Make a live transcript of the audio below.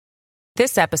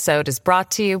This episode is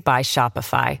brought to you by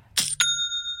Shopify.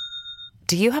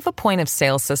 Do you have a point of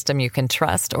sale system you can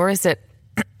trust, or is it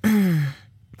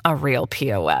a real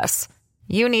POS?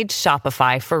 You need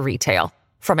Shopify for retail.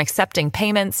 From accepting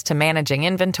payments to managing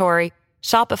inventory,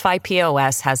 Shopify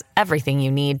POS has everything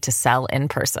you need to sell in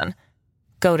person.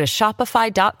 Go to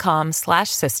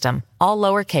shopify.com/system, all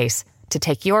lowercase, to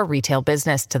take your retail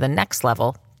business to the next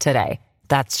level today.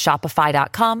 That's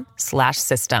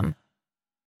shopify.com/system.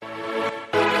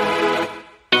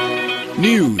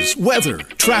 News, weather,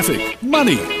 traffic,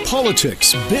 money,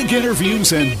 politics, big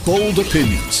interviews, and bold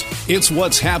opinions. It's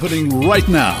what's happening right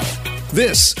now.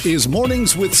 This is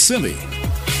Mornings with Simi.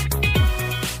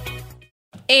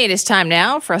 It is time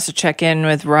now for us to check in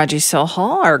with Raji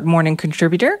Sohal, our morning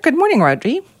contributor. Good morning,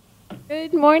 Raji.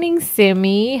 Good morning,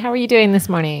 Simi. How are you doing this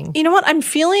morning? You know what? I'm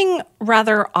feeling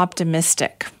rather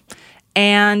optimistic.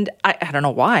 And I don't know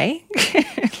why,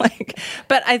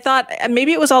 but I thought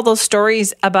maybe it was all those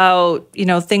stories about,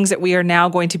 things that we are now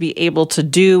going to be able to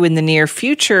do in the near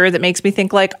future that makes me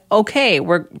think like, okay,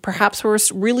 we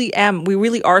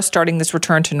really are starting this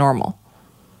return to normal.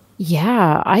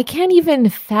 Yeah, I can't even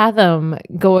fathom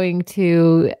going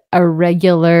to a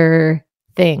regular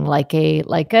thing like a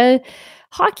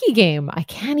hockey game. I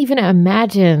can't even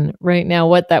imagine right now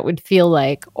what that would feel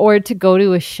like, or to go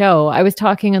to a show. I was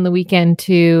talking on the weekend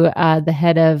to the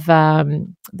head of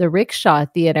the Rickshaw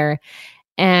Theater.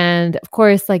 And of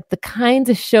course, like the kinds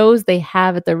of shows they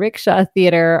have at the Rickshaw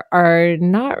Theater are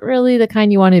not really the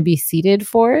kind you want to be seated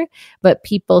for, but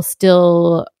people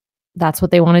still, that's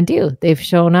what they want to do. They've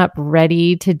shown up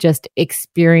ready to just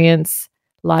experience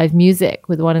live music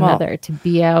with one another. To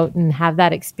be out and have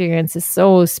that experience is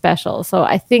so special. So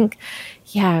I think,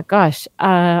 what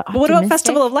about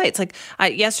Festival of Lights?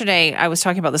 Yesterday I was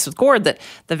talking about this with Gord, that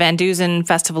the Van Dusen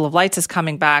Festival of Lights is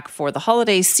coming back for the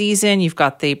holiday season. You've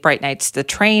got the Bright Nights, the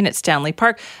train at Stanley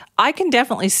Park. I can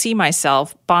definitely see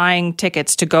myself buying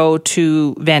tickets to go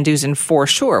to Van Dusen for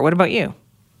sure. What about you?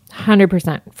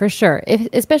 100% for sure.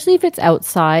 Especially if it's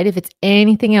outside, if it's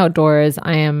anything outdoors,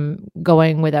 I am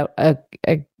going without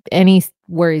any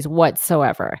worries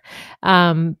whatsoever.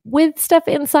 With stuff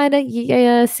inside,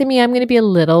 Simi, I'm going to be a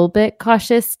little bit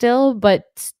cautious still, but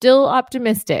still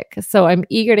optimistic. So I'm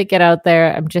eager to get out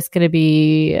there. I'm just going to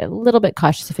be a little bit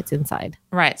cautious if it's inside.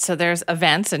 Right. So there's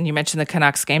events, and you mentioned the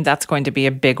Canucks game. That's going to be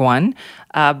a big one.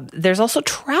 There's also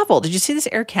travel. Did you see this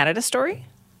Air Canada story?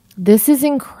 This is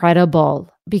incredible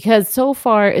because so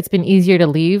far it's been easier to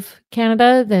leave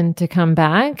Canada than to come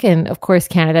back. And of course,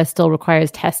 Canada still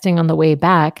requires testing on the way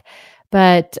back.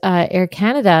 But Air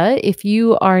Canada, if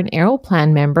you are an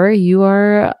Aeroplan member, you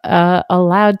are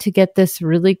allowed to get this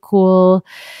really cool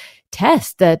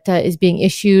test that is being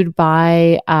issued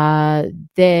by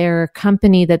their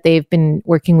company that they've been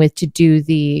working with to do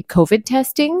the COVID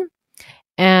testing.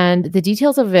 And the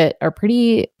details of it are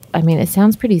it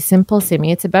sounds pretty simple,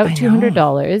 Simi. It's about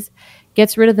 $200.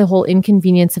 Gets rid of the whole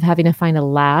inconvenience of having to find a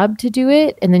lab to do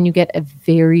it. And then you get a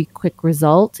very quick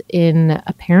result in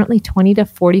apparently 20 to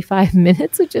 45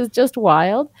 minutes, which is just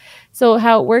wild. So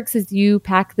how it works is you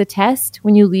pack the test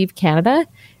when you leave Canada.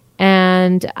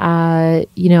 And,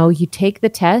 you take the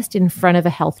test in front of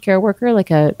a healthcare worker, like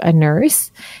a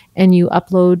nurse, and you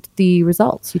upload the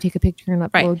results. You take a picture and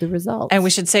upload the results. And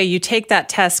we should say you take that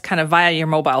test kind of via your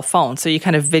mobile phone. So you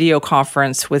kind of video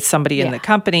conference with somebody in the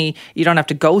company. You don't have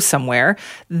to go somewhere.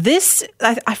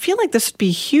 I feel like this would be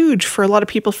huge for a lot of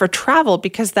people for travel,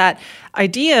 because that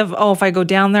idea of, if I go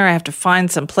down there, I have to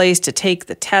find some place to take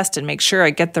the test and make sure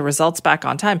I get the results back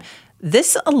on time.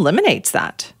 This eliminates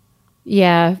that.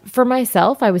 Yeah, for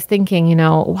myself, I was thinking,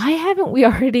 why haven't we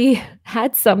already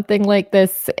had something like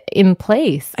this in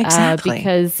place? Exactly.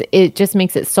 Because it just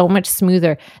makes it so much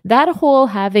smoother. That whole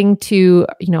having to,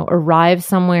 arrive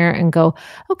somewhere and go,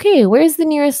 okay, where's the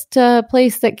nearest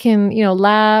place that can,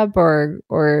 lab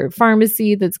or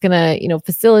pharmacy that's going to,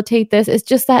 facilitate this? It's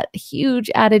just that huge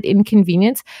added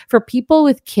inconvenience for people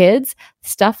with kids.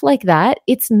 Stuff like that,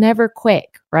 it's never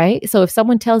quick, right? So if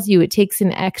someone tells you it takes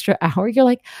an extra hour, you're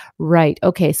like, right,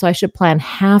 okay, so I should plan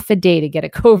half a day to get a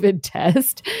COVID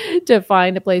test to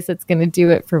find a place that's going to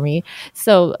do it for me.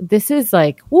 So this is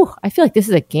I feel like this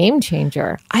is a game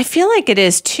changer. I feel like it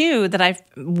is too,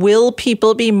 will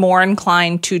people be more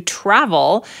inclined to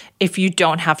travel if you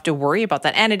don't have to worry about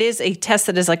that. And it is a test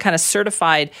that is like kind of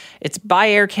certified. It's by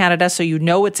Air Canada, so you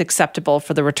know it's acceptable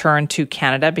for the return to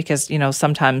Canada because,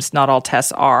 sometimes not all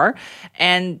tests are,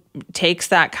 and takes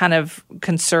that kind of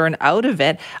concern out of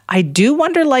it. I do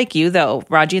wonder, like you though,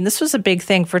 Raji, and this was a big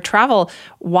thing for travel,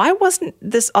 why wasn't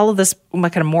all of this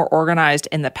kind of more organized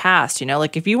in the past?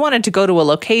 Like if you wanted to go to a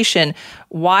location,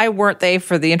 why weren't they,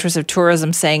 for the interest of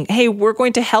tourism, saying, hey, we're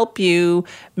going to help you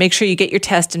make sure you get your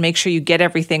test and make sure you get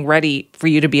everything ready for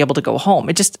you to be able to go home?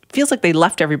 It just feels like they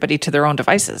left everybody to their own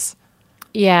devices.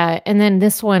 Yeah, and then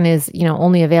this one is,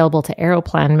 only available to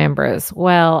Aeroplan members.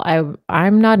 Well,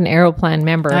 I'm not an Aeroplan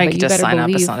member, but you just better sign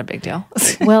believe, up. It's not a big deal.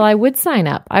 Well, I would sign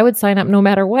up. I would sign up no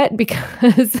matter what,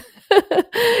 because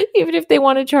even if they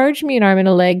want to charge me an arm and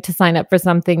a leg to sign up for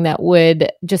something that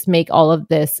would just make all of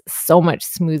this so much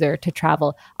smoother to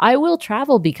travel, I will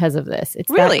travel because of this. It's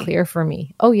really that clear for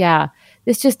me. Oh yeah,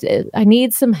 I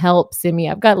need some help, Simi.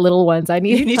 I've got little ones. I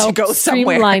need help to go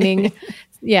streamlining.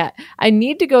 Yeah, I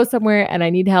need to go somewhere and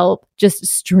I need help just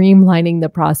streamlining the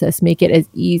process, make it as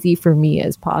easy for me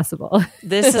as possible.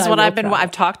 This is what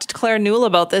I've talked to Claire Newell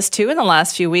about this too in the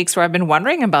last few weeks, where I've been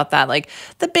wondering about that, like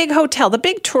the big hotel, the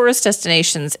big tourist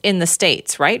destinations in the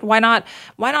States, right? Why not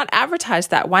advertise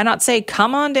that? Why not say,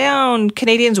 come on down,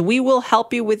 Canadians, we will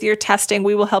help you with your testing.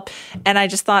 We will help. And I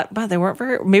just thought, wow,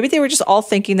 maybe they were just all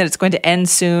thinking that it's going to end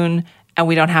soon and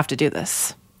we don't have to do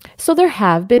this. So there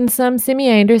have been some,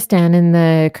 Simi, I understand in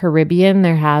the Caribbean,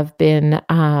 there have been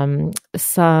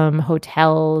some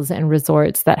hotels and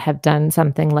resorts that have done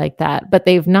something like that, but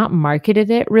they've not marketed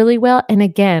it really well. And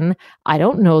again, I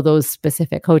don't know those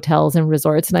specific hotels and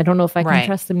resorts, and I don't know if I can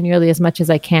trust them nearly as much as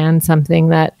I can something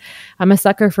that I'm a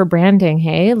sucker for branding,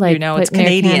 hey? Like it's putting Air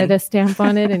Canadian. Canada stamp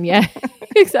on it. And yeah,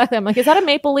 exactly. I'm like, is that a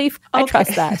maple leaf? Okay. I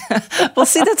trust that. Well,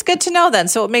 see, that's good to know then.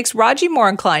 So it makes Raji more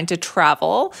inclined to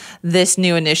travel this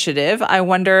new initiative. I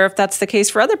wonder if that's the case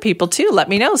for other people too. Let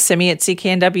me know.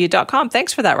 Simi@cknw.com.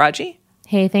 Thanks for that, Raji.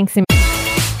 Hey, thanks, Simi.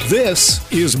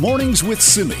 This is Mornings with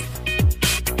Simi.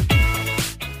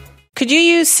 Could you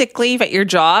use sick leave at your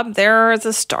job? There is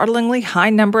a startlingly high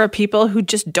number of people who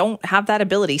just don't have that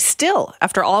ability still,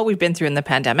 after all we've been through in the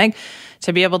pandemic,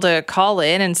 to be able to call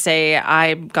in and say,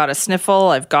 I've got a sniffle,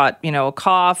 I've got, a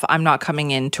cough, I'm not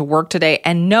coming in to work today,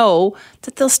 and know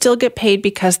that they'll still get paid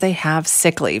because they have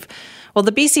sick leave. Well,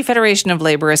 the BC Federation of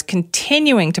Labour is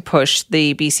continuing to push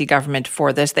the BC government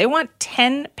for this. They want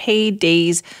 10 paid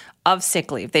days of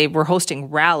sick leave. They were hosting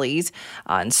rallies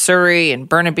in Surrey and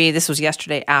Burnaby. This was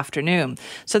yesterday afternoon.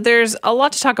 So there's a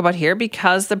lot to talk about here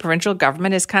because the provincial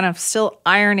government is kind of still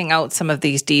ironing out some of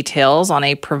these details on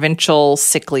a provincial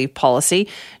sick leave policy.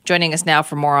 Joining us now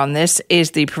for more on this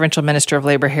is the Provincial Minister of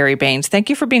Labour, Harry Bains. Thank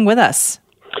you for being with us.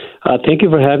 Thank you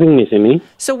for having me, Simi.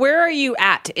 So where are you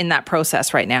at in that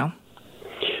process right now?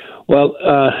 Well,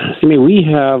 Simi,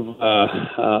 we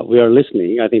are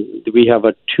listening. I think we have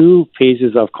 2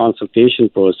 phases of consultation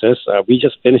process. We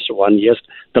just finished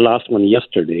the last one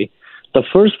yesterday. The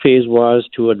first phase was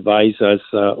to advise us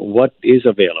what is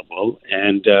available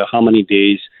and how many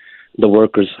days the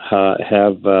workers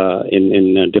have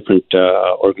in different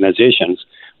organizations.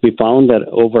 We found that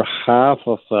over half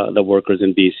of the workers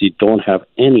in BC don't have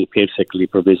any paid sick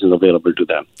leave provisions available to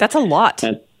them. That's a lot.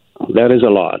 And that is a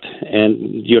lot,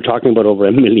 and you're talking about over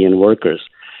 1 million workers.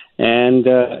 And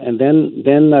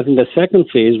then I think the second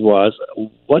phase was,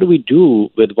 what do we do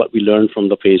with what we learned from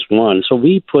the phase 1? So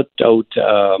we put out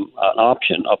an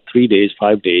option of 3 days,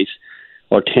 5 days,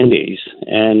 or 10 days,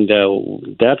 and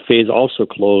that phase also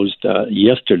closed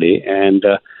yesterday. And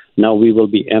now we will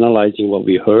be analyzing what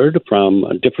we heard from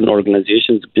different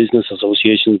organizations, business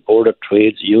associations, board of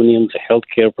trades, unions,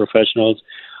 healthcare professionals.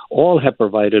 All have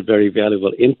provided very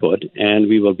valuable input, and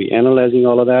we will be analyzing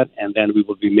all of that, and then we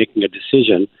will be making a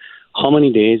decision how many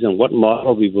days and what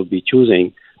model we will be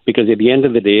choosing, because at the end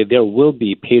of the day, there will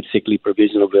be paid sick leave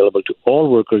provision available to all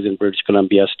workers in British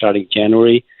Columbia starting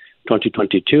January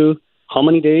 2022. How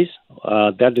many days?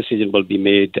 That decision will be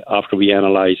made after we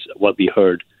analyze what we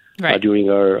heard during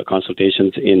our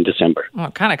consultations in December.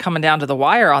 Well, kind of coming down to the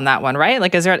wire on that one, right?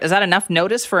 Like, is that enough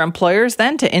notice for employers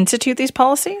then to institute these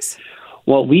policies?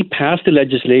 Well, we passed the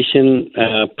legislation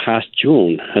past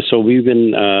June, so we've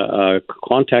been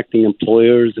contacting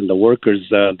employers and the workers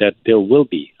that there will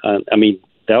be.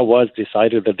 That was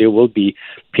decided that there will be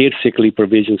paid sick leave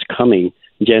provisions coming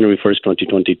January 1st,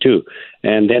 2022.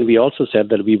 And then we also said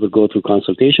that we will go through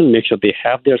consultation, make sure they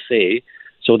have their say,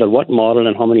 so that what model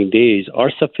and how many days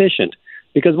are sufficient.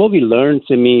 Because what we learned,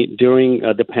 Simi, during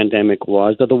the pandemic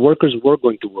was that the workers were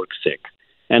going to work sick.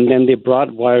 And then they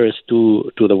brought virus to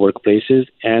the workplaces,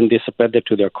 and they spread that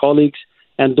to their colleagues,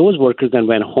 And those workers then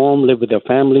went home, lived with their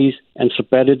families, and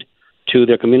spread to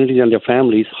their communities and their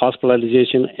families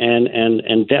hospitalization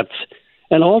and deaths.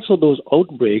 And also those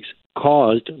outbreaks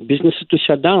caused businesses to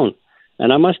shut down.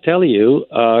 And I must tell you,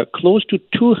 close to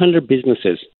 200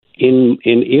 businesses in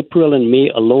April and May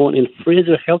alone in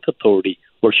Fraser Health Authority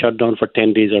were shut down for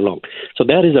 10 days or long. So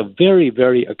that is a very,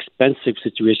 very expensive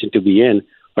situation to be in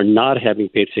for not having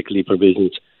paid sick leave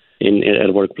provisions at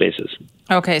workplaces.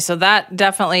 Okay, so that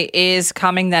definitely is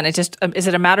coming then. Is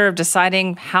it a matter of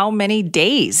deciding how many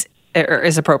days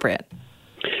is appropriate?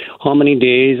 How many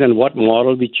days and what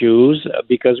model we choose,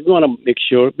 because we want to make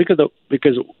sure, because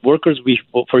workers, we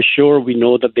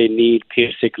know that they need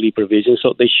paid sick leave provisions,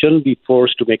 so they shouldn't be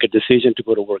forced to make a decision to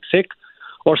go to work sick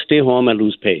or stay home and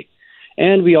lose pay.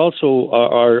 And we also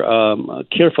are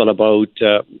careful about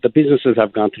the businesses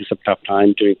have gone through some tough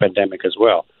time during pandemic as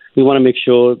well. We want to make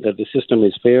sure that the system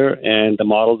is fair and the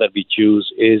model that we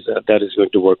choose is that is going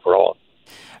to work for all.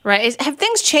 Right. Have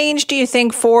things changed, do you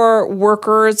think, for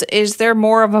workers? Is there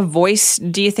more of a voice,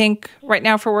 do you think, right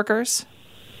now for workers?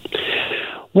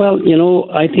 Well,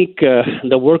 I think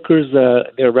the workers,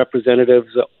 their representatives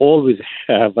always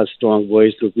have a strong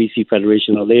voice through BC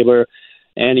Federation of Labor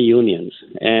and unions.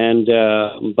 And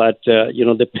but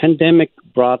the pandemic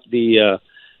brought the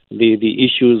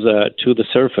issues to the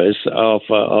surface of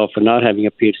not having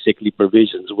a paid sick leave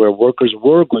provisions, where workers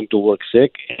were going to work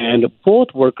sick, and both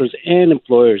workers and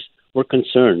employers were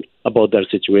concerned about that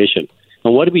situation.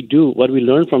 And what do we do? What we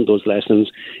learn from those lessons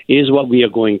is what we are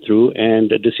going through, and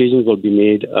decisions will be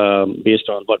made based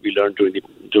on what we learned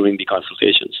during the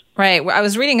consultations. Right. I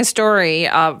was reading a story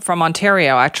from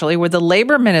Ontario, actually, where the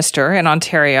Labour Minister in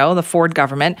Ontario, the Ford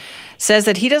government, says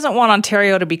that he doesn't want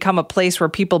Ontario to become a place where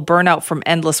people burn out from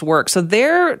endless work. So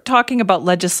they're talking about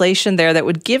legislation there that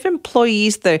would give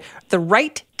employees the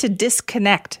right to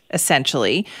disconnect,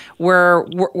 essentially, where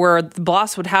the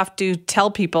boss would have to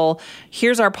tell people,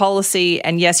 here's our policy,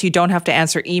 and yes, you don't have to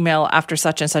answer email after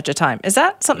such and such a time. Is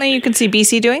that something you can see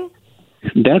BC doing?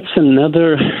 That's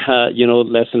another,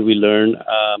 lesson we learned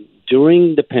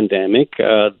during the pandemic.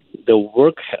 The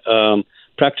work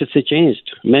practices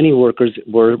changed. Many workers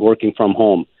were working from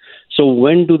home. So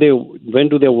when do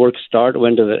their work start?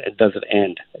 When does it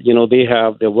end?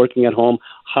 They're working at home.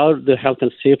 How does the health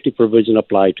and safety provision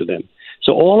apply to them?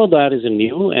 So all of that is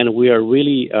new, and we are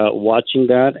really watching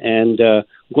that. And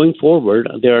going forward,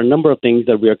 there are a number of things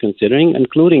that we are considering,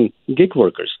 including gig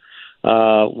workers.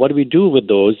 What do we do with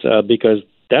those? Because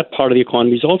that part of the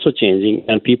economy is also changing,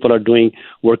 and people are doing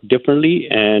work differently,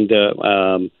 and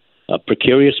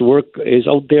precarious work is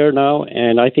out there now.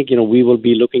 And I think we will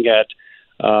be looking at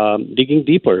digging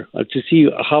deeper to see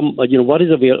how what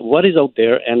is out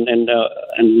there, and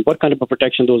what kind of a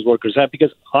protection those workers have.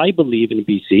 Because I believe in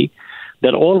BC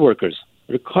that all workers,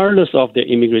 regardless of their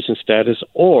immigration status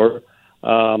or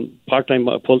part-time,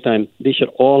 full-time, they should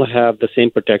all have the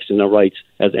same protection and rights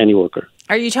as any worker.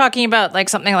 Are you talking about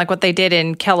something like what they did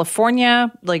in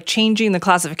California, like changing the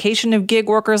classification of gig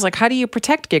workers? Like, how do you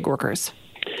protect gig workers?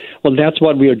 Well, that's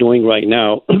what we are doing right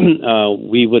now.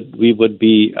 We would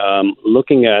be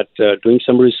looking at doing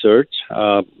some research,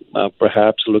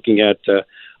 perhaps looking at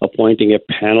appointing a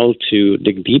panel to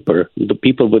dig deeper, the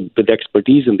people with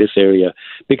expertise in this area.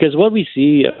 Because what we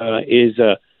see is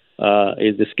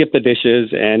the skip the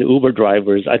dishes and Uber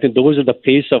drivers. I think those are the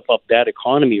face of that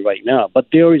economy right now. But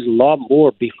there is a lot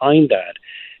more behind that.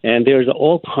 And there's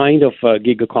all kind of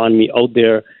gig economy out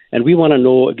there. And we want to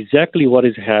know exactly what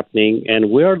is happening and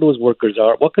where those workers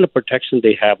are, what kind of protection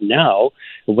they have now,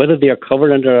 whether they are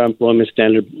covered under our Employment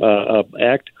Standard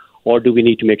Act, or do we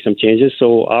need to make some changes?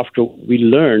 So after we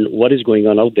learn what is going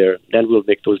on out there, then we'll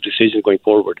make those decisions going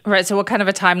forward. Right. So what kind of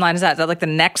a timeline is that? Is that like the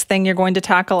next thing you're going to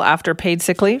tackle after paid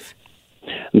sick leave?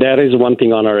 That is one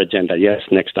thing on our agenda. Yes,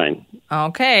 next time.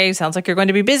 Okay. Sounds like you're going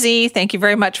to be busy. Thank you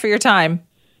very much for your time.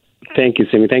 Thank you,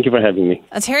 Simi. Thank you for having me.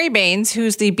 That's Harry Bains,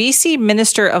 who's the BC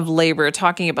Minister of Labour,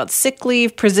 talking about sick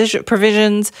leave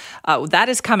provisions. That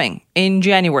is coming in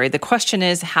January. The question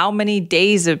is, how many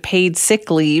days of paid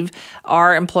sick leave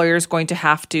are employers going to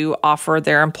have to offer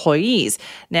their employees?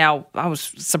 Now, I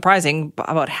was surprising,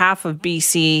 about half of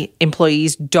BC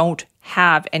employees don't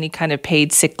have any kind of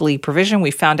paid sick leave provision.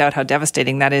 We found out how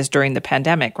devastating that is during the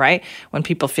pandemic, right? When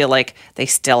people feel like they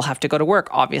still have to go to work,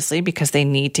 obviously, because they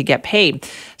need to get paid.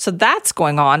 So that's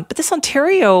going on. But this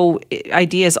Ontario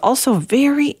idea is also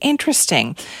very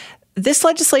interesting. This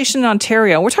legislation in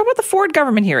Ontario, we're talking about the Ford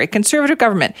government here, a conservative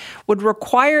government, would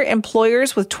require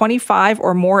employers with 25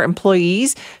 or more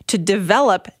employees to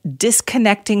develop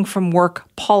disconnecting from work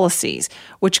policies,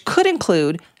 which could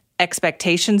include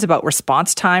expectations about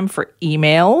response time for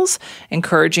emails,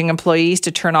 encouraging employees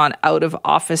to turn on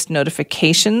out-of-office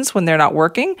notifications when they're not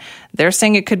working. They're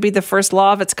saying it could be the first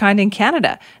law of its kind in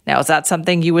Canada. Now, is that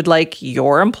something you would like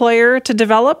your employer to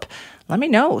develop? Let me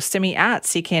know. Simi at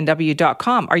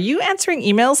cknw.com. Are you answering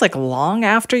emails like long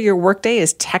after your workday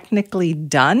is technically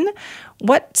done?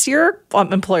 What's your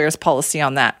employer's policy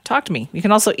on that? Talk to me. You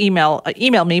can also email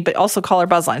me, but also call our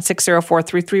buzzline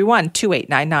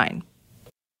 604-331-2899.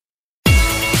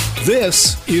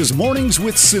 This is Mornings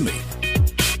with Simi.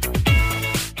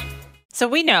 So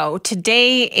we know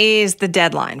today is the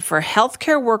deadline for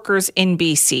healthcare workers in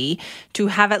BC to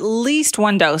have at least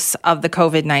one dose of the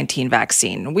COVID-19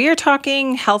 vaccine. We are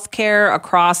talking healthcare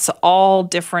across all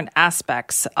different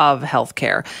aspects of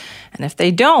healthcare. And if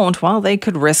they don't, well, they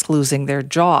could risk losing their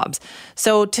jobs.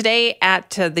 So today at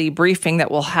the briefing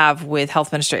that we'll have with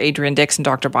Health Minister Adrian Dix and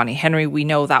Dr. Bonnie Henry, we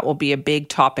know that will be a big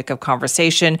topic of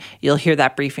conversation. You'll hear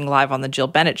that briefing live on the Jill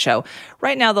Bennett Show.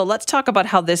 Right now, though, let's talk about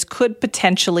how this could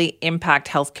potentially impact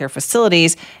healthcare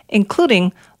facilities,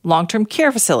 including long-term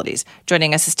care facilities.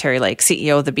 Joining us is Terry Lake,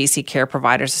 CEO of the BC Care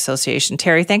Providers Association.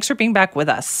 Terry, thanks for being back with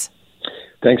us.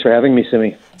 Thanks for having me,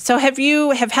 Simi. So have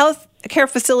health care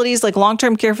facilities, like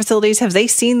long-term care facilities, have they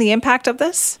seen the impact of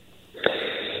this?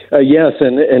 Yes,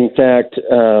 and in fact,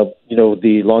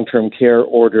 the long-term care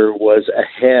order was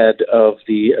ahead of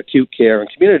the acute care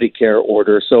and community care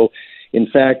order. So, in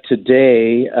fact,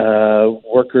 today,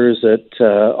 workers that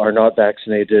are not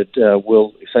vaccinated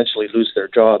will essentially lose their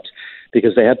jobs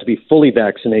because they have to be fully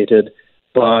vaccinated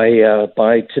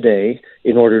by today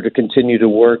in order to continue to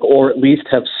work, or at least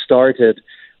have started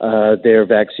their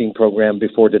vaccine program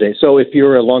before today. So if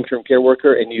you're a long-term care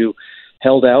worker and you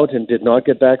held out and did not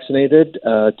get vaccinated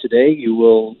today, you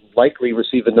will likely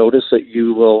receive a notice that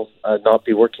you will not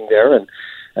be working there, and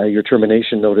your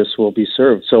termination notice will be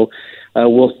served. So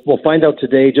we'll find out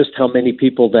today just how many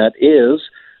people that is.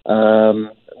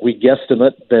 We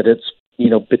guesstimate that it's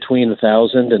between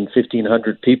 1,000 and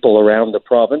 1,500 people around the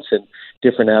province in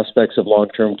different aspects of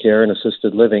long-term care and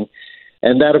assisted living.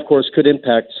 And that, of course, could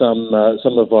impact some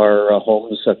of our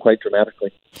homes quite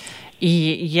dramatically.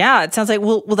 Yeah, it sounds like,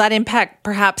 will that impact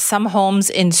perhaps some homes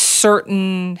in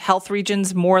certain health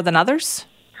regions more than others?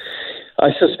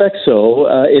 I suspect so.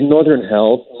 In Northern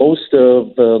Health, most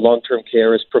of the long-term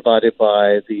care is provided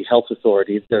by the health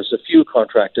authority. There's a few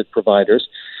contracted providers.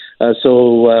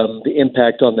 So the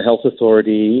impact on the health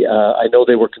authority, I know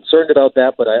they were concerned about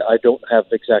that, but I don't have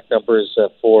exact numbers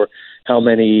for how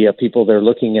many people they're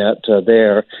looking at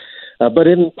there. But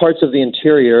in parts of the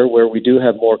interior where we do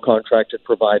have more contracted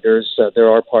providers, there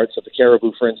are parts of the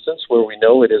Caribou, for instance, where we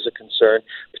know it is a concern,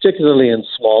 particularly in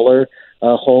smaller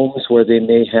homes where they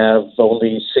may have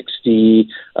only 60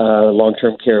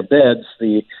 long-term care beds.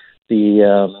 The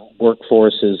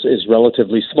workforce is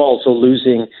relatively small, so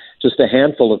losing just a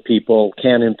handful of people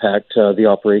can impact the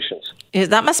operations.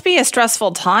 That must be a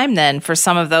stressful time then for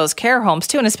some of those care homes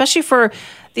too, and especially for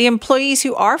the employees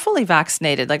who are fully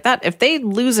vaccinated like that. If they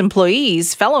lose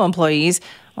fellow employees,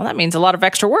 well, that means a lot of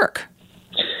extra work.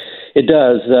 It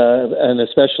does, and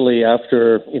especially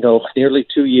after nearly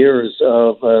 2 years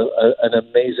of an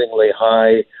amazingly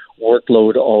high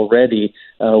workload already.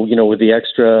 With the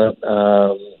extra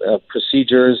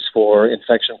procedures for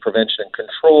infection prevention and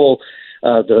control,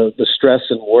 the stress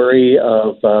and worry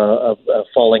of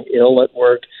falling ill at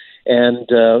work. And,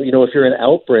 if you're in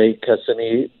outbreak,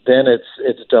 Simi, then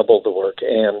it's double the work.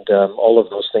 And all of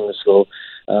those things go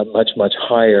much, much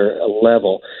higher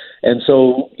level. And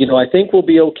so, I think we'll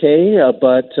be okay.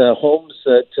 But homes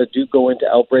that do go into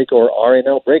outbreak or are in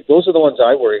outbreak, those are the ones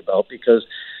I worry about because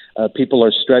people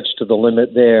are stretched to the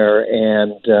limit there.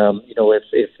 And,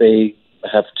 if they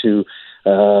have to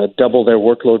double their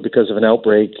workload because of an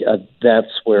outbreak,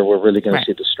 that's where we're really going to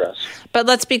see the stress. But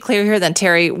let's be clear here then,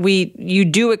 Terry, you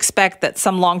do expect that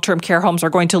some long-term care homes are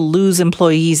going to lose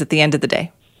employees at the end of the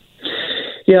day?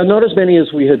 Yeah, not as many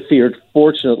as we had feared.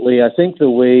 Fortunately, I think the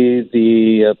way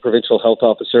the provincial health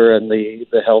officer and the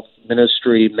health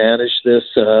ministry managed this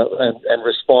and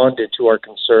responded to our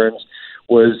concerns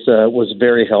was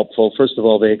very helpful. First of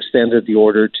all, they extended the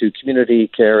order to community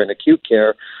care and acute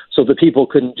care so that people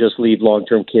couldn't just leave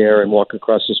long-term care and walk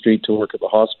across the street to work at the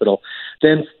hospital.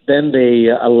 Then they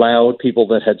allowed people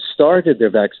that had started their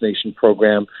vaccination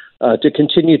program to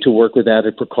continue to work with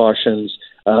added precautions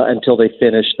until they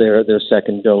finished their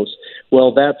second dose.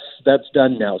 Well, that's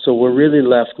done now. So we're really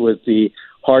left with the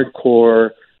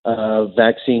hardcore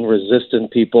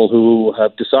vaccine-resistant people who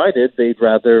have decided they'd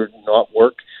rather not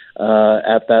work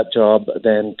at that job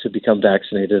than to become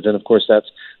vaccinated. And of course,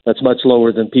 that's much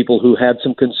lower than people who had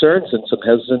some concerns and some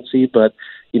hesitancy, but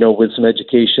with some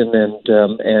education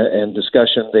and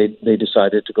discussion, they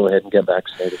decided to go ahead and get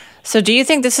vaccinated. So do you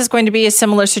think this is going to be a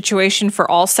similar situation for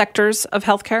all sectors of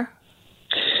healthcare?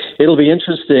 It'll be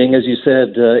interesting, as you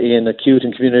said, in acute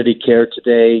and community care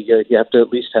today, you have to at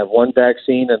least have one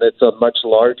vaccine, and it's a much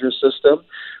larger system.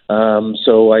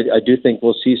 So I do think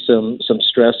we'll see some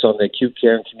stress on the acute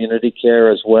care and community care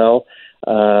as well.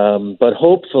 But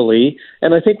hopefully,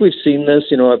 and I think we've seen this,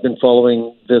 I've been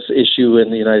following this issue in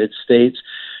the United States.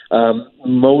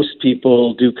 Most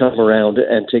people do come around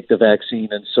and take the vaccine,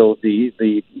 and so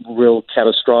the real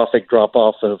catastrophic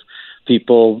drop-off of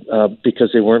people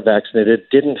because they weren't vaccinated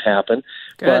didn't happen.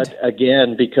 Good. But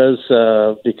again, because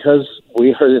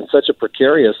we are in such a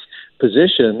precarious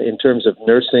position in terms of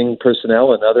nursing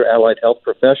personnel and other allied health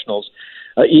professionals,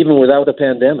 even without a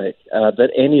pandemic,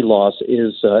 that any loss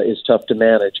is tough to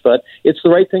manage. But it's the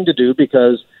right thing to do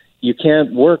because you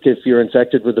can't work if you're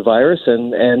infected with the virus,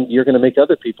 and you're going to make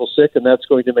other people sick, and that's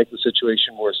going to make the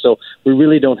situation worse. So we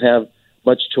really don't have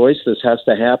much choice. This has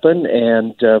to happen,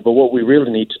 but what we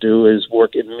really need to do is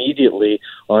work immediately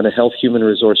on a health human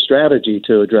resource strategy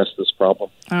to address this problem.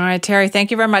 All right, Terry,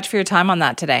 thank you very much for your time on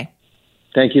that today.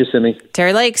 Thank you, Simi.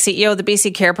 Terry Lake, CEO of the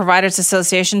BC Care Providers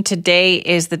Association. Today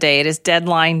is the day. It is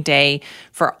deadline day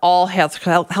for all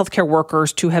healthcare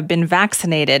workers to have been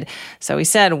vaccinated. So he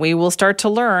said we will start to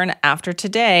learn after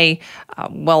today,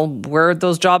 where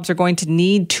those jobs are going to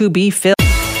need to be filled.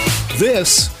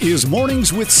 This is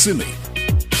Mornings with Simi.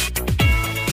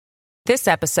 This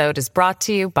episode is brought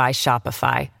to you by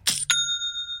Shopify.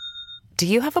 Do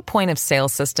you have a point of sale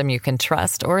system you can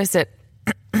trust, or is it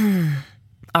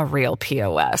a real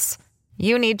POS?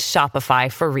 You need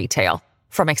Shopify for retail.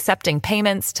 From accepting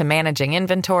payments to managing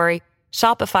inventory,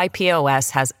 Shopify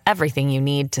POS has everything you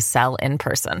need to sell in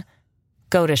person.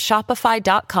 Go to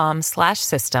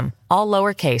shopify.com/system, all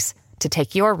lowercase, to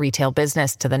take your retail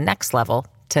business to the next level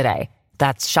today.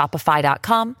 That's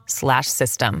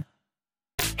shopify.com/system.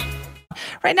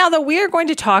 Right now, though, we are going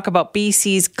to talk about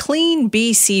BC's Clean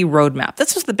BC Roadmap.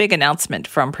 This was the big announcement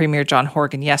from Premier John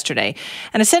Horgan yesterday.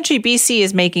 And essentially, BC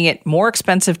is making it more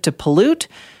expensive to pollute,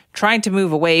 trying to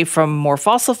move away from more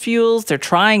fossil fuels. They're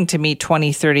trying to meet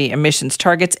 2030 emissions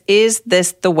targets. Is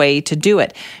this the way to do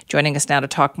it? Joining us now to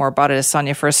talk more about it is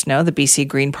Sonia Furstenau, the BC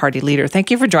Green Party leader.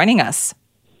 Thank you for joining us.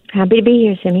 Happy to be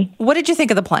here, Simi. What did you think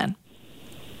of the plan?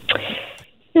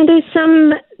 Now, there's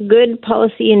some good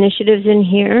policy initiatives in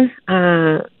here,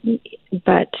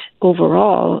 but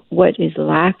overall, what is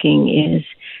lacking is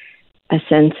a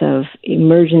sense of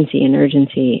emergency and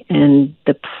urgency. And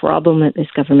the problem that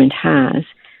this government has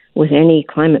with any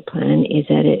climate plan is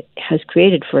that it has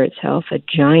created for itself a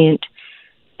giant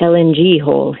LNG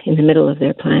hole in the middle of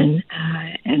their plan,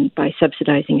 and by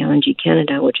subsidizing LNG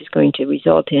Canada, which is going to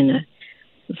result in a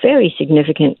very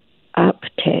significant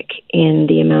uptick in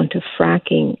the amount of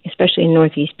fracking, especially in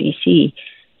Northeast BC,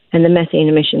 and the methane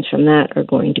emissions from that are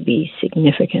going to be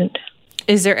significant.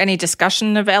 Is there any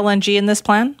discussion of LNG in this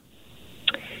plan?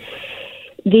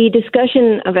 The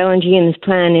discussion of LNG in this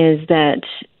plan is that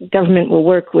government will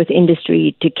work with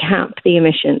industry to cap the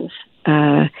emissions.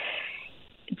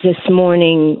 This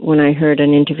morning, when I heard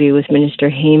an interview with Minister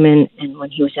Heyman, and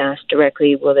when he was asked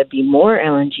directly, will there be more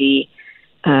LNG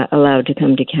allowed to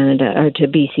come to Canada or to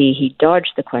BC, he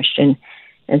dodged the question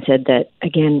and said that,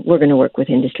 again, we're going to work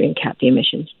with industry and cap the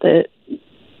emissions. The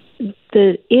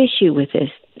issue with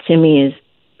this, Simi, is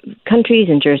countries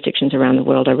and jurisdictions around the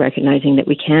world are recognizing that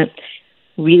we can't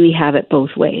really have it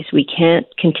both ways. We can't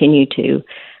continue to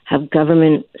have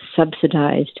government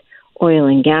subsidized oil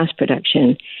and gas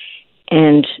production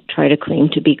and try to claim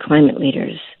to be climate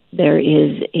leaders. There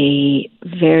is a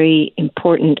very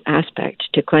important aspect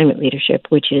to climate leadership,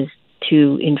 which is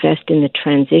to invest in the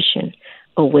transition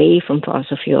away from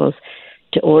fossil fuels,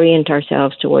 to orient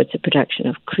ourselves towards the production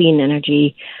of clean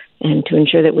energy, and to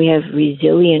ensure that we have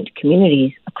resilient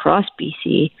communities across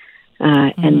BC.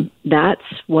 And that's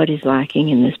what is lacking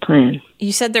in this plan.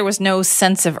 You said there was no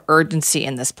sense of urgency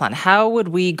in this plan. How would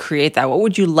we create that? What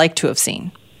would you like to have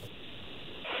seen?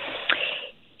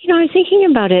 I was thinking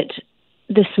about it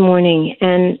this morning,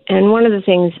 and one of the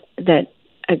things that,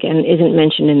 again, isn't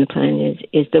mentioned in the plan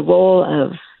is the role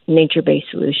of nature-based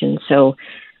solutions. So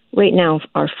right now,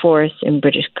 our forests in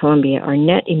British Columbia are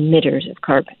net emitters of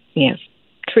carbon. We have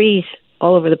trees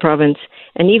all over the province,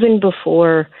 and even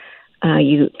before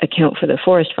you account for the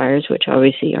forest fires, which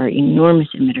obviously are enormous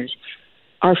emitters,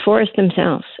 our forests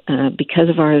themselves, because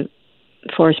of our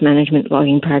forest management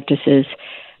logging practices,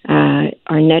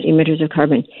 are net emitters of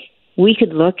carbon. We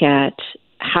could look at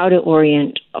how to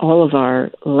orient all of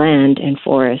our land and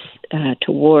forests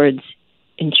towards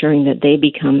ensuring that they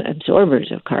become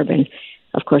absorbers of carbon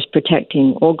of course,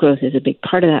 protecting old growth is a big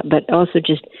part of that, but also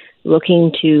just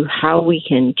looking to how we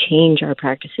can change our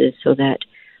practices so that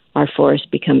our forests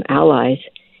become allies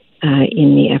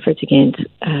in the efforts against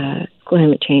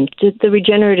climate change. The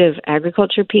regenerative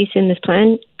agriculture piece in this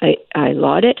plan, I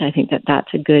laud it. I think that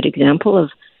that's a good example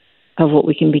of what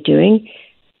we can be doing.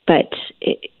 But,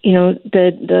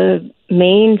 the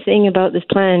main thing about this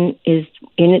plan is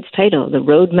in its title, the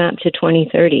Roadmap to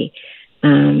 2030.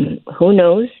 Who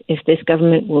knows if this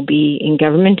government will be in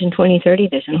government in 2030?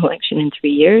 There's an election in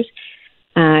 3 years.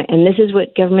 And this is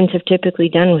what governments have typically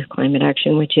done with climate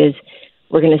action, which is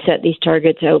we're going to set these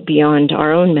targets out beyond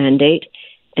our own mandate.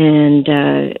 And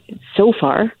so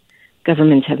far,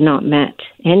 governments have not met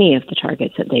any of the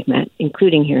targets that they've met,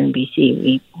 including here in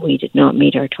BC. We did not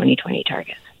meet our 2020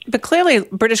 targets. But clearly,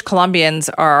 British Columbians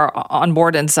are on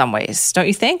board in some ways, don't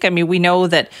you think? I mean, we know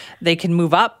that they can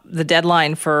move up the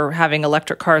deadline for having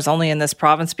electric cars only in this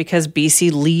province because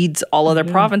BC leads all other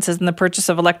provinces in the purchase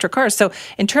of electric cars. So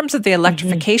in terms of the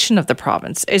electrification of the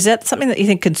province, is that something that you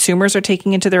think consumers are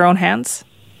taking into their own hands?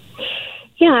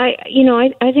 Yeah,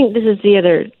 I think this is the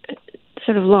other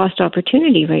sort of lost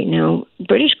opportunity right now.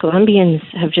 British Columbians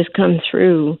have just come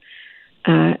through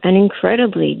an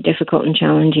incredibly difficult and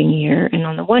challenging year. And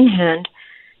on the one hand,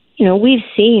 we've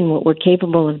seen what we're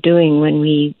capable of doing when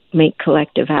we make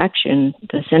collective action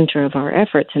the center of our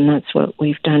efforts, and that's what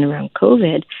we've done around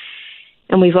COVID.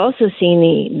 And we've also seen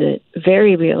the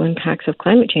very real impacts of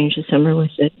climate change this summer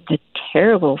with the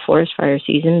terrible forest fire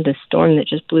season, the storm that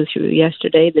just blew through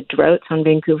yesterday, the droughts on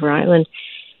Vancouver Island.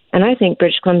 And I think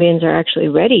British Columbians are actually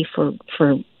ready for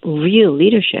real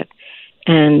leadership.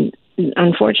 And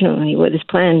unfortunately, what this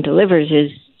plan delivers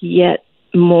is yet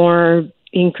more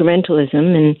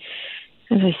incrementalism. And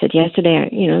as I said yesterday,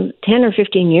 10 or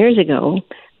 15 years ago,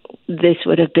 this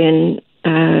would have been,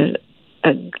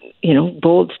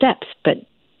 bold steps. But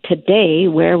today,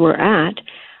 where we're at,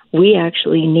 we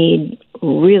actually need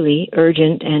really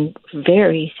urgent and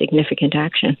very significant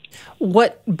action.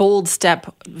 What bold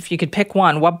step, if you could pick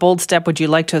one, what bold step would you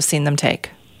like to have seen them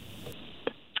take?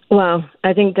 Well,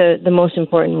 I think the most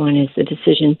important one is the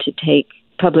decision to take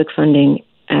public funding,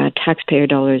 taxpayer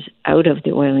dollars out of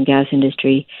the oil and gas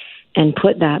industry and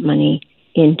put that money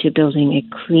into building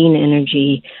a clean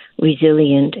energy,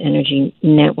 resilient energy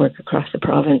network across the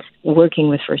province, working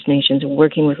with First Nations,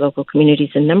 working with local communities.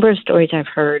 A number of stories I've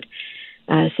heard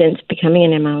since becoming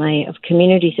an MLA of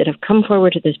communities that have come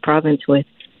forward to this province with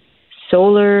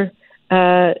solar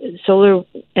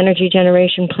energy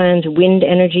generation plans, wind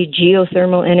energy,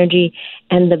 geothermal energy,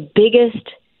 and the biggest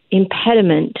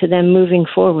impediment to them moving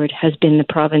forward has been the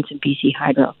province of BC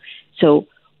Hydro. So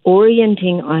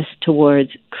orienting us towards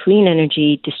clean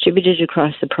energy distributed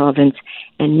across the province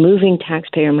and moving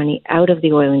taxpayer money out of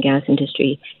the oil and gas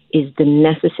industry is the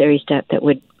necessary step that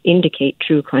would indicate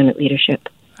true climate leadership.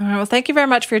 All right, well, thank you very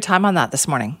much for your time on that this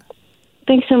morning.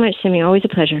 Thanks so much, Simi. Always a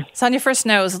pleasure. Sonia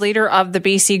Furstenau, leader of the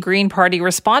BC Green Party,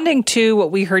 responding to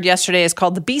what we heard yesterday is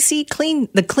called the Clean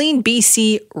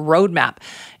BC Roadmap,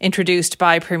 introduced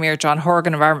by Premier John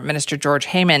Horgan, Environment Minister George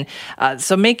Heyman.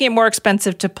 So making it more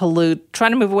expensive to pollute,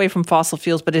 trying to move away from fossil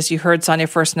fuels. But as you heard Sonia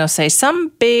Furstenau say, some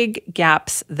big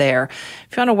gaps there.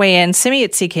 If you want to weigh in, Simi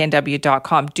at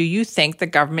cknw.com. Do you think the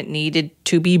government needed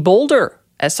to be bolder,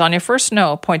 as Sonia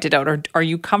Furstenau pointed out, or are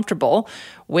you comfortable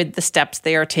with the steps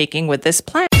they are taking with this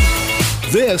plan?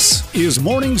 This is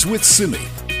Mornings with Simi.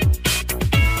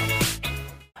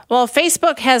 Well,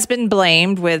 Facebook has been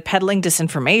blamed with peddling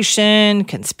disinformation,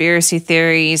 conspiracy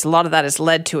theories. A lot of that has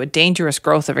led to a dangerous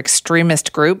growth of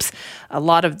extremist groups. A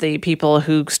lot of the people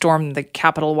who stormed the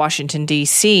Capitol, Washington,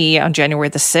 D.C. on January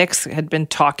the 6th had been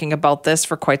talking about this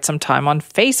for quite some time on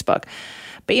Facebook.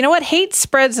 But you know what? Hate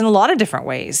spreads in a lot of different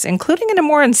ways, including in a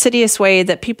more insidious way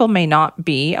that people may not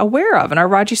be aware of. And our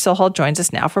Raji Sohal joins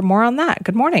us now for more on that.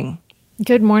 Good morning.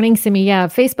 Good morning, Simi. Yeah,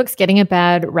 Facebook's getting a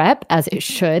bad rep, as it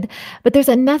should. But there's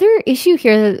another issue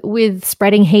here with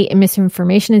spreading hate and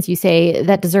misinformation, as you say,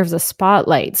 that deserves a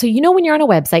spotlight. So, when you're on a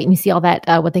website and you see all that,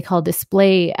 what they call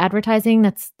display advertising,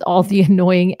 that's all the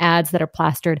annoying ads that are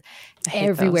plastered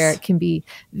everywhere. Those. It can be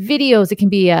videos, it can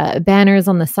be banners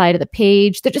on the side of the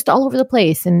page. They're just all over the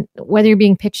place. And whether you're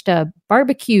being pitched a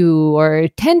barbecue or a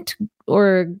tent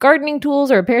or gardening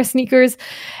tools or a pair of sneakers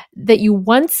that you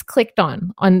once clicked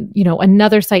on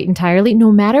another site entirely,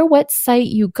 no matter what site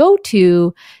you go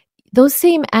to, those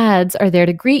same ads are there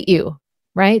to greet you,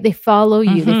 right? They follow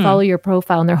you, they follow your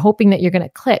profile, and they're hoping that you're going to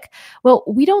click. Well,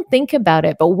 we don't think about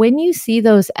it, but when you see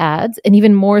those ads, and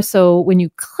even more so when you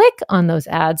click on those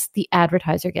ads, the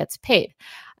advertiser gets paid.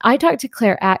 I talked to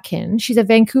Claire Atkin. She's a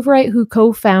Vancouverite who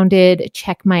co-founded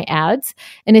Check My Ads,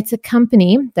 and it's a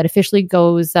company that officially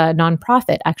goes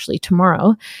nonprofit actually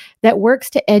tomorrow that works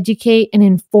to educate and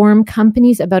inform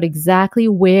companies about exactly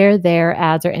where their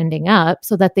ads are ending up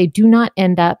so that they do not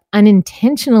end up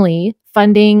unintentionally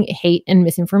funding hate and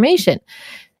misinformation.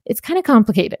 It's kind of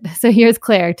complicated. So here's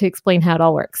Claire to explain how it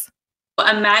all works.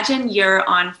 Imagine you're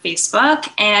on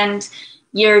Facebook and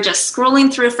you're just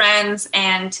scrolling through friends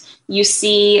and you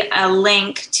see a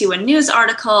link to a news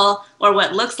article or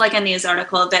what looks like a news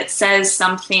article that says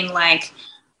something like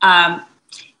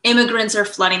immigrants are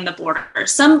flooding the border,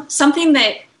 something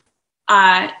that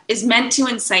is meant to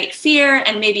incite fear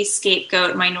and maybe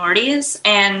scapegoat minorities.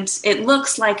 And it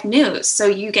looks like news. So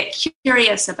you get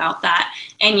curious about that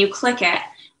and you click it.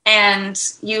 And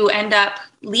you end up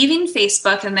leaving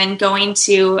Facebook and then going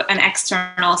to an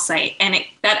external site. And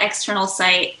that external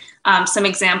site, some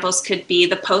examples could be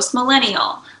the Post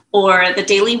Millennial or the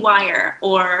Daily Wire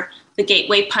or the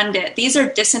Gateway Pundit. These are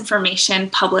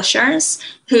disinformation publishers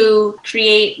who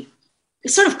create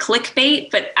sort of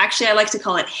clickbait, but actually I like to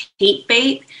call it hate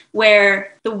bait,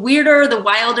 where the weirder, the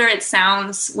wilder it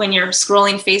sounds when you're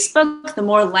scrolling Facebook, the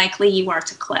more likely you are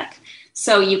to click.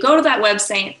 So you go to that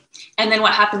website, and then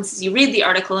what happens is you read the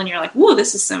article and you're like, whoa,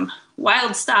 this is some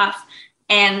wild stuff.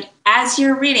 And as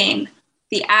you're reading,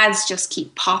 the ads just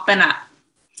keep popping up.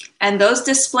 And those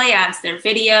display ads, their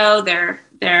video, their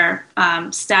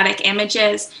static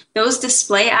images, those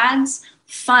display ads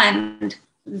fund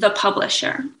the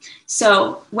publisher.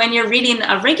 So when you're reading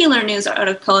a regular news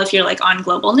article, if you're like on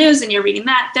Global News and you're reading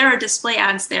that, there are display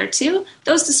ads there too.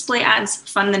 Those display ads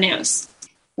fund the news.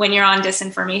 When you're on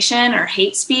disinformation or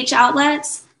hate speech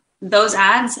outlets, those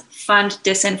ads fund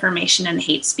disinformation and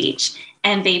hate speech,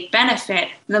 and they benefit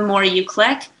the more you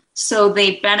click. So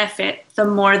they benefit the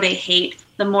more they hate,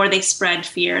 the more they spread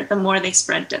fear, the more they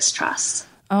spread distrust.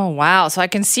 Oh, wow. So I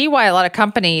can see why a lot of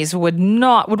companies would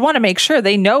want to make sure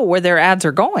they know where their ads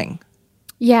are going.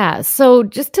 Yeah. So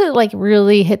just to like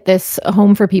really hit this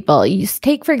home for people, you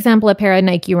take, for example, a pair of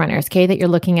Nike runners, okay, that you're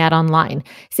looking at online.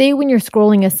 Say when you're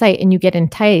scrolling a site and you get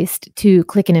enticed to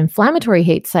click an inflammatory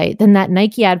hate site, then that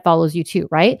Nike ad follows you too,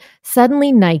 right?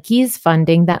 Suddenly Nike's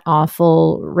funding that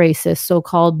awful racist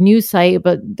so-called news site,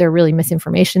 but they're really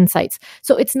misinformation sites.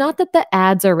 So it's not that the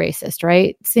ads are racist,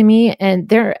 right, Simi? And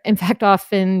they're in fact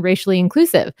often racially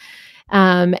inclusive.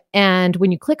 And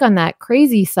when you click on that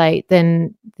crazy site,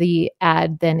 then the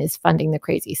ad then is funding the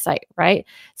crazy site, right?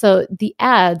 So the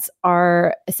ads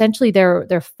are essentially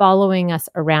they're following us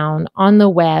around on the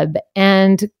web,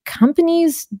 and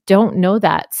companies don't know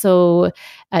that. So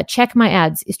Check My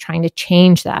Ads is trying to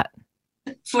change that.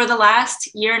 For the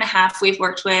last year and a half, we've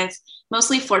worked with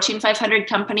mostly Fortune 500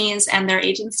 companies and their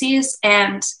agencies,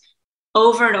 and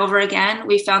over and over again,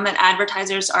 we found that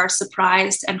advertisers are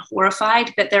surprised and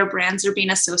horrified that their brands are being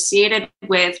associated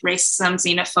with racism,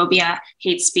 xenophobia,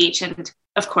 hate speech, and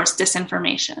of course,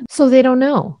 disinformation. So they don't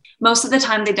know. Most of the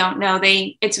time they don't know.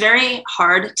 It's very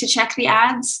hard to check the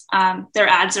ads. Their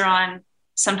ads are on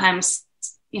sometimes,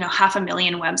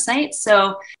 500,000 websites.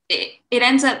 So it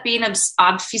ends up being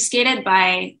obfuscated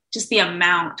by just the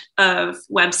amount of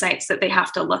websites that they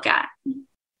have to look at.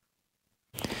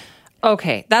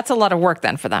 Okay, that's a lot of work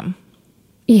then for them.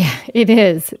 Yeah, it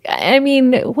is. I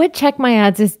mean, what Check My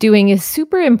Ads is doing is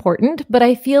super important, but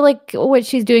I feel like what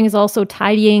she's doing is also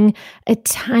tidying a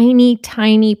tiny,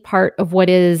 tiny part of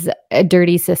what is a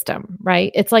dirty system,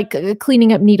 right? It's like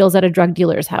cleaning up needles at a drug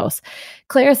dealer's house.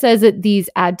 Claire says that these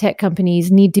ad tech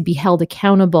companies need to be held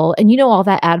accountable. And all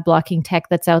that ad blocking tech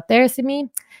that's out there, Simi,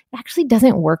 actually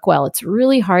doesn't work well. It's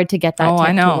really hard to get that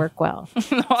tech to work well.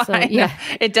 Yeah,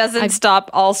 it doesn't stop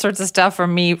all sorts of stuff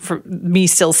from me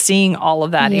still seeing all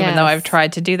of that, even though I've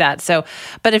tried to do that. So,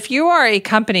 but if you are a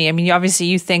company, I mean, obviously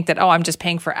you think that, I'm just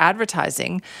paying for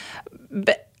advertising,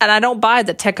 and I don't buy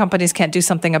that tech companies can't do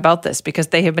something about this because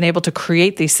they have been able to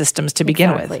create these systems to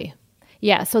begin with.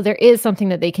 Yeah, so there is something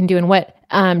that they can do. And what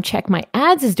Check My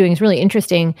Ads is doing is really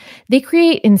interesting. They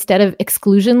create, instead of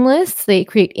exclusion lists, they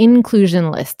create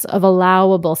inclusion lists of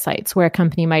allowable sites where a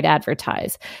company might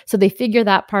advertise. So they figure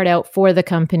that part out for the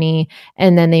company,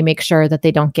 and then they make sure that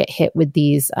they don't get hit with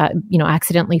these,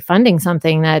 accidentally funding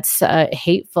something that's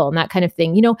hateful and that kind of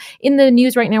thing. In the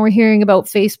news right now, we're hearing about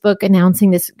Facebook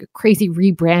announcing this crazy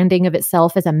rebranding of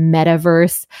itself as a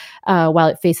metaverse while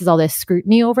it faces all this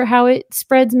scrutiny over how it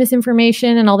spreads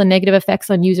misinformation and all the negative effects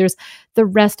on users. the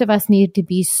rest of us need to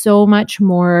be so much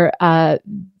more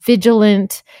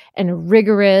vigilant and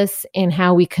rigorous in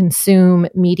how we consume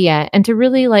media, and to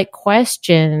really like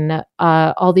question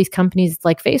all these companies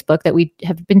like Facebook that we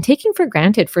have been taking for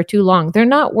granted for too long. They're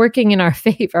not working in our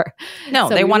favor. No,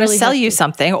 So they we want really to sell have you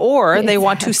something, or they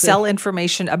want to Exactly. sell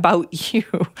information about you.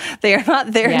 They are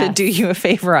not there to Yes. do you a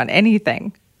favor on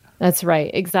anything. That's right.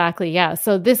 Exactly. Yeah.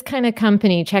 So this kind of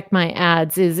company, Check My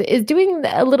Ads, is doing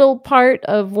a little part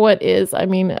of what is, I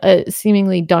mean, a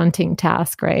seemingly daunting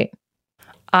task, right?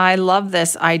 I love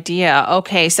this idea.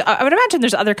 Okay, so I would imagine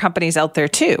there's other companies out there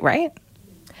too, right?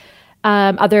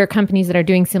 Other companies that are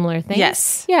doing similar things.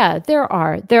 Yes. Yeah, there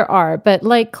are. But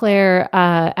like Claire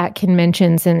Atkin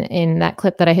mentions in that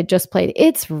clip that I had just played,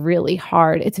 it's really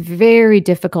hard. It's very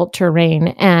difficult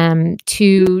terrain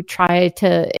to try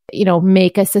to,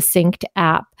 make a succinct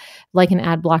app like an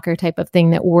ad blocker type of thing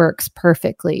that works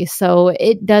perfectly. So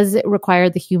it does require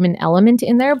the human element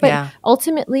in there, but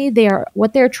ultimately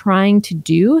what they're trying to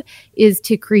do is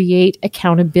to create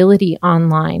accountability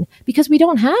online, because we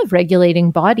don't have regulating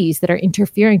bodies that are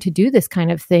interfering to do this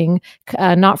kind of thing.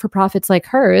 Not-for-profits like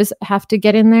hers have to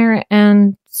get in there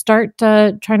and start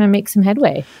trying to make some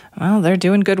headway. Well, they're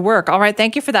doing good work. All right,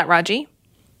 thank you for that, Raji.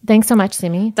 Thanks so much,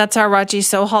 Simi. That's our Raji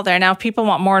Sohal there. Now, if people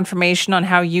want more information on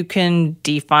how you can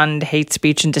defund hate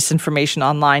speech and disinformation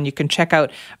online, you can check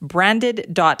out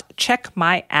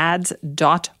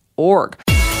branded.checkmyads.org.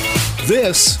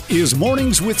 This is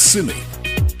Mornings with Simi.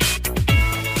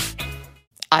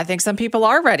 I think some people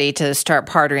are ready to start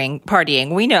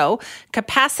partying. We know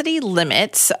capacity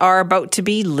limits are about to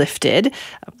be lifted.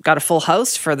 Got a full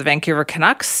house for the Vancouver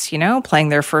Canucks, playing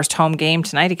their first home game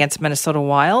tonight against Minnesota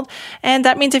Wild. And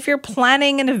that means if you're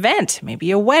planning an event,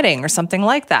 maybe a wedding or something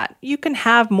like that, you can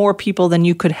have more people than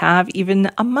you could have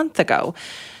even a month ago.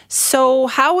 So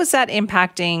how is that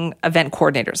impacting event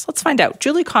coordinators? Let's find out.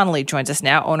 Julie Connolly joins us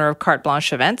now, owner of Carte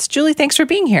Blanche Events. Julie, thanks for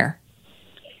being here.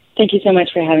 Thank you so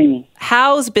much for having me.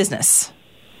 How's business?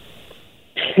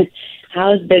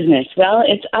 How's business? Well,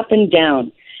 it's up and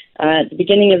down. At the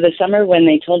beginning of the summer, when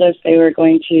they told us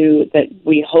that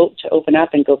we hope to open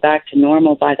up and go back to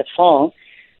normal by the fall,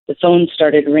 the phone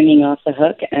started ringing off the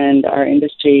hook, and our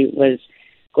industry was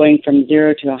going from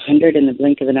 0 to 100 in the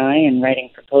blink of an eye and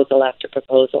writing proposal after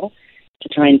proposal to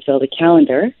try and fill the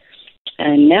calendar.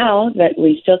 And now that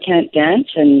we still can't dance,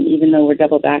 and even though we're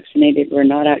double vaccinated, we're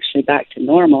not actually back to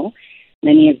normal,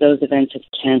 many of those events have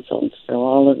canceled. So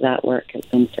all of that work has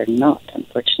been for naught,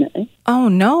 unfortunately. Oh,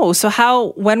 no.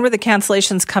 So when were the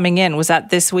cancellations coming in? Was that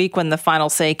this week when the final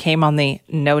say came on the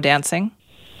no dancing?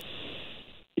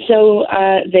 So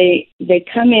they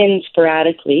come in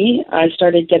sporadically. I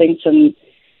started getting some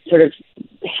sort of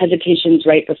hesitations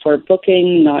right before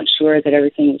booking, not sure that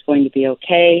everything was going to be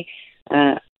okay.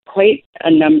 Quite a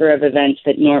number of events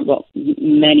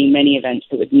many events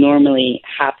that would normally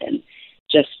happen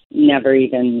just never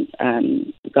even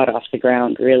got off the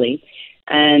ground, really.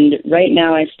 And right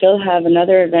now I still have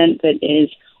another event that is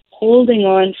holding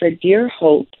on for dear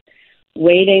hope,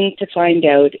 waiting to find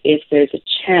out if there's a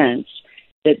chance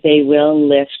that they will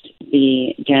lift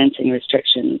the dancing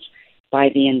restrictions by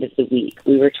the end of the week.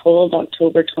 We were told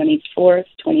October 24th,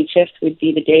 25th would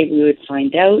be the day we would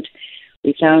find out.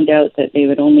 We found out that they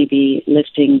would only be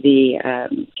lifting the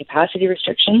capacity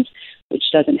restrictions,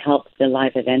 which doesn't help the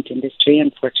live event industry,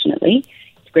 unfortunately.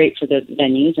 It's great for the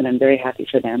venues, and I'm very happy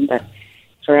for them. But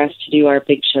for us to do our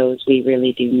big shows, we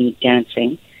really do need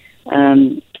dancing.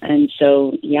 And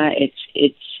so,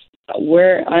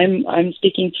 I'm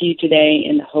speaking to you today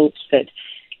in the hopes that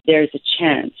there's a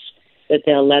chance that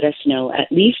they'll let us know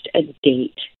at least a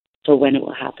date for when it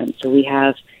will happen. So we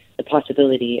have the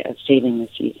possibility of saving the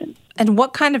season. And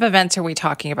what kind of events are we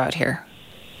talking about here?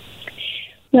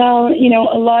 Well,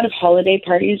 a lot of holiday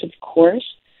parties, of course.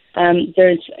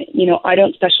 There's, I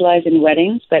don't specialize in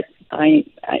weddings, but I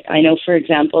know, for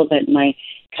example, that my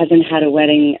cousin had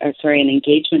an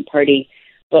engagement party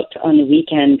booked on the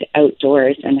weekend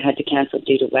outdoors and had to cancel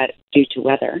due to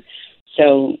weather.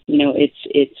 So,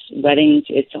 it's weddings.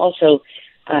 It's also,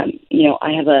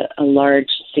 I have a large,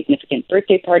 significant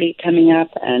birthday party coming up,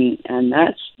 and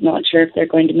that's not sure if they're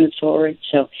going to move forward.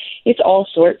 So it's all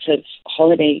sorts of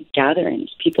holiday gatherings.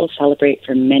 People celebrate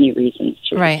for many reasons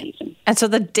through the season. And so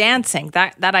the dancing,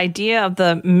 that idea of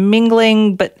the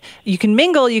mingling, but you can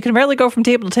mingle, you can rarely go from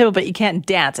table to table, but you can't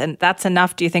dance. And that's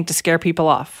enough, do you think, to scare people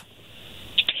off?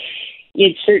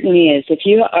 It certainly is. If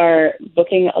you are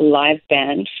booking a live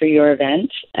band for your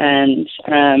event, and,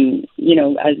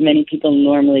 as many people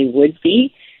normally would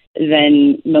be,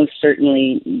 then most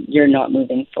certainly you're not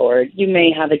moving forward. You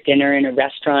may have a dinner in a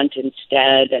restaurant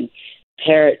instead and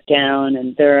pare it down,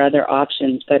 and there are other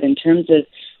options. But in terms of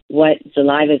what the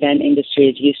live event industry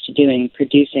is used to doing,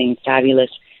 producing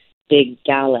fabulous big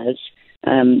galas,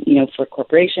 for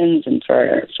corporations and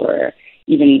for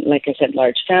even, like I said,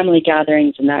 large family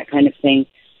gatherings and that kind of thing,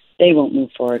 they won't move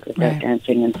forward with that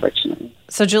dancing, unfortunately.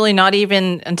 So, Julie, not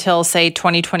even until, say,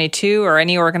 2022, or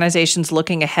any organizations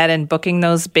looking ahead and booking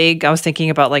those big, I was thinking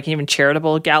about like even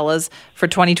charitable galas for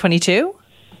 2022?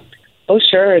 Oh,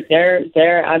 sure.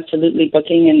 They're absolutely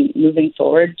booking and moving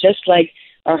forward, just like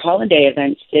our holiday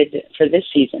events did for this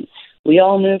season. We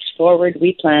all moved forward,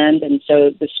 we planned, and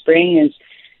so the spring has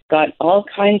got all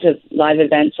kinds of live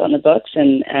events on the books,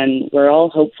 and we're all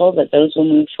hopeful that those will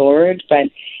move forward. But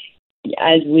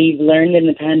as we've learned in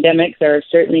the pandemic, there are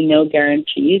certainly no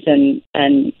guarantees,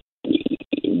 and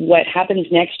what happens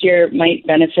next year might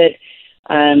benefit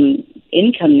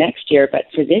income next year, but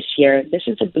for this year, this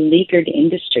is a beleaguered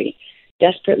industry,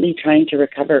 desperately trying to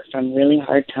recover from really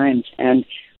hard times, and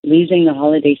losing the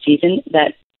holiday season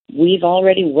that we've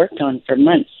already worked on for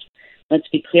months. Let's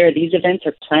be clear, these events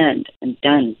are planned and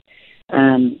done.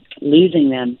 Losing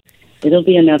them, it'll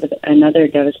be another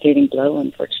devastating blow,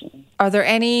 unfortunately. Are there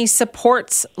any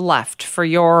supports left for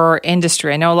your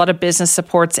industry? I know a lot of business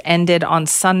supports ended on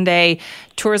Sunday.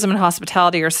 Tourism and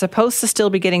hospitality are supposed to still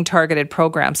be getting targeted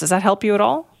programs. Does that help you at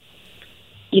all?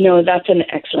 That's an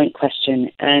excellent question.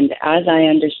 And as I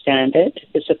understand it,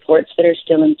 the supports that are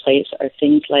still in place are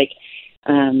things like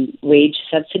wage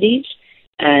subsidies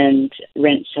and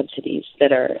rent subsidies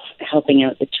that are helping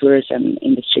out the tourism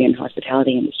industry and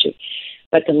hospitality industry.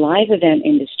 But the live event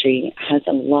industry has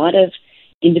a lot of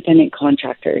independent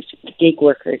contractors, gig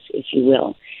workers, if you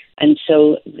will. And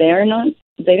so they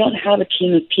don't have a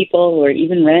team of people or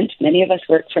even rent. Many of us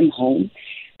work from home.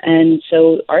 And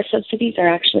so our subsidies are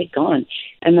actually gone.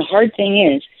 And the hard thing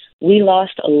is, we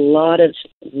lost a lot of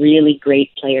really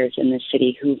great players in the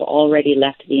city who've already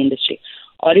left the industry.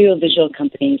 Audiovisual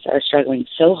companies are struggling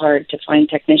so hard to find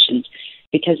technicians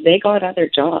because they got other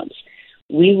jobs.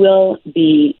 We will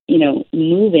be,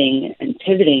 moving and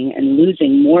pivoting and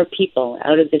losing more people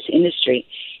out of this industry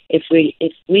if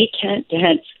we can't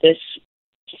dance this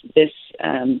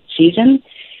season.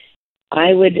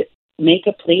 I would make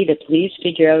a plea to please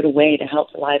figure out a way to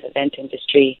help the live event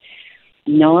industry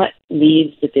not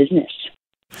leave the business.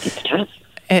 It's tough.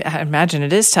 I imagine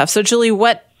it is tough. So, Julie,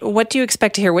 what do you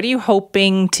expect to hear? What are you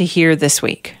hoping to hear this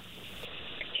week?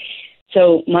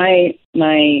 So my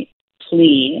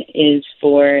plea is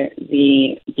for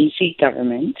the BC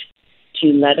government to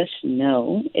let us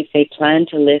know if they plan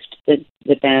to lift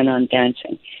the ban on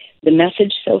dancing. The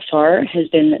message so far has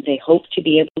been that they hope to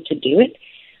be able to do it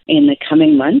in the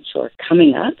coming months or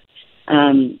coming up,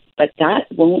 but that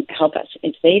won't help us.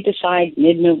 If they decide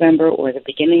mid-November or the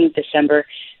beginning of December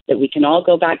that we can all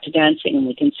go back to dancing and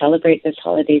we can celebrate this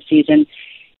holiday season,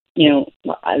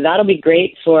 that'll be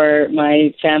great for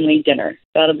my family dinner.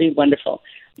 That'll be wonderful.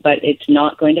 But it's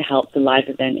not going to help the live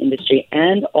event industry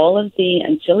and all of the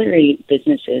ancillary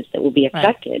businesses that will be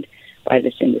affected by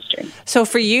this industry. So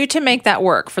for you to make that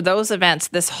work, for those events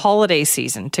this holiday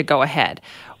season to go ahead,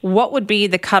 what would be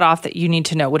the cutoff that you need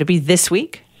to know? Would it be this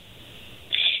week?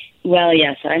 Well,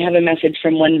 yes. I have a message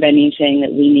from one venue saying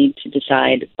that we need to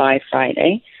decide by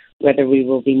Friday whether we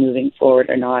will be moving forward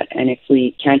or not. And if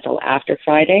we cancel after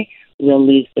Friday, we'll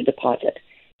lose the deposit.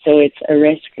 So it's a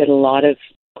risk that a lot of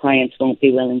clients won't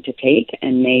be willing to take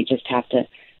and may just have to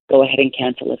go ahead and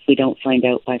cancel if we don't find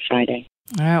out by Friday.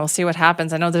 All right, we'll see what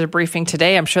happens. I know there's a briefing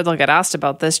today. I'm sure they'll get asked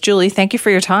about this. Julie, thank you for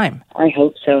your time. I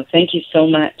hope so. Thank you so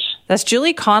much. That's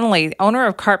Julie Connolly, owner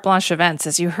of Carte Blanche Events.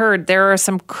 As you heard, there are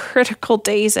some critical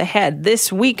days ahead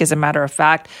this week, as a matter of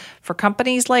fact, for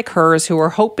companies like hers who are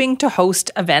hoping to host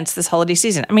events this holiday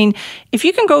season. I mean, if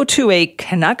you can go to a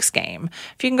Canucks game,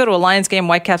 if you can go to a Lions game,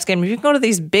 Whitecaps game, if you can go to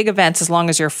these big events as long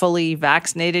as you're fully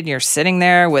vaccinated and you're sitting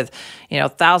there with,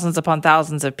 thousands upon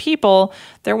thousands of people,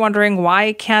 they're wondering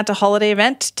why can't a holiday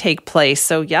event take place?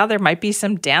 So yeah, there might be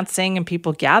some dancing and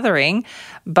people gathering,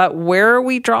 but where are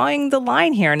we drawing the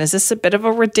line here? And is this a bit of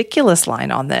a ridiculous line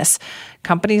on this?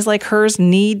 Companies like hers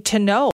need to know.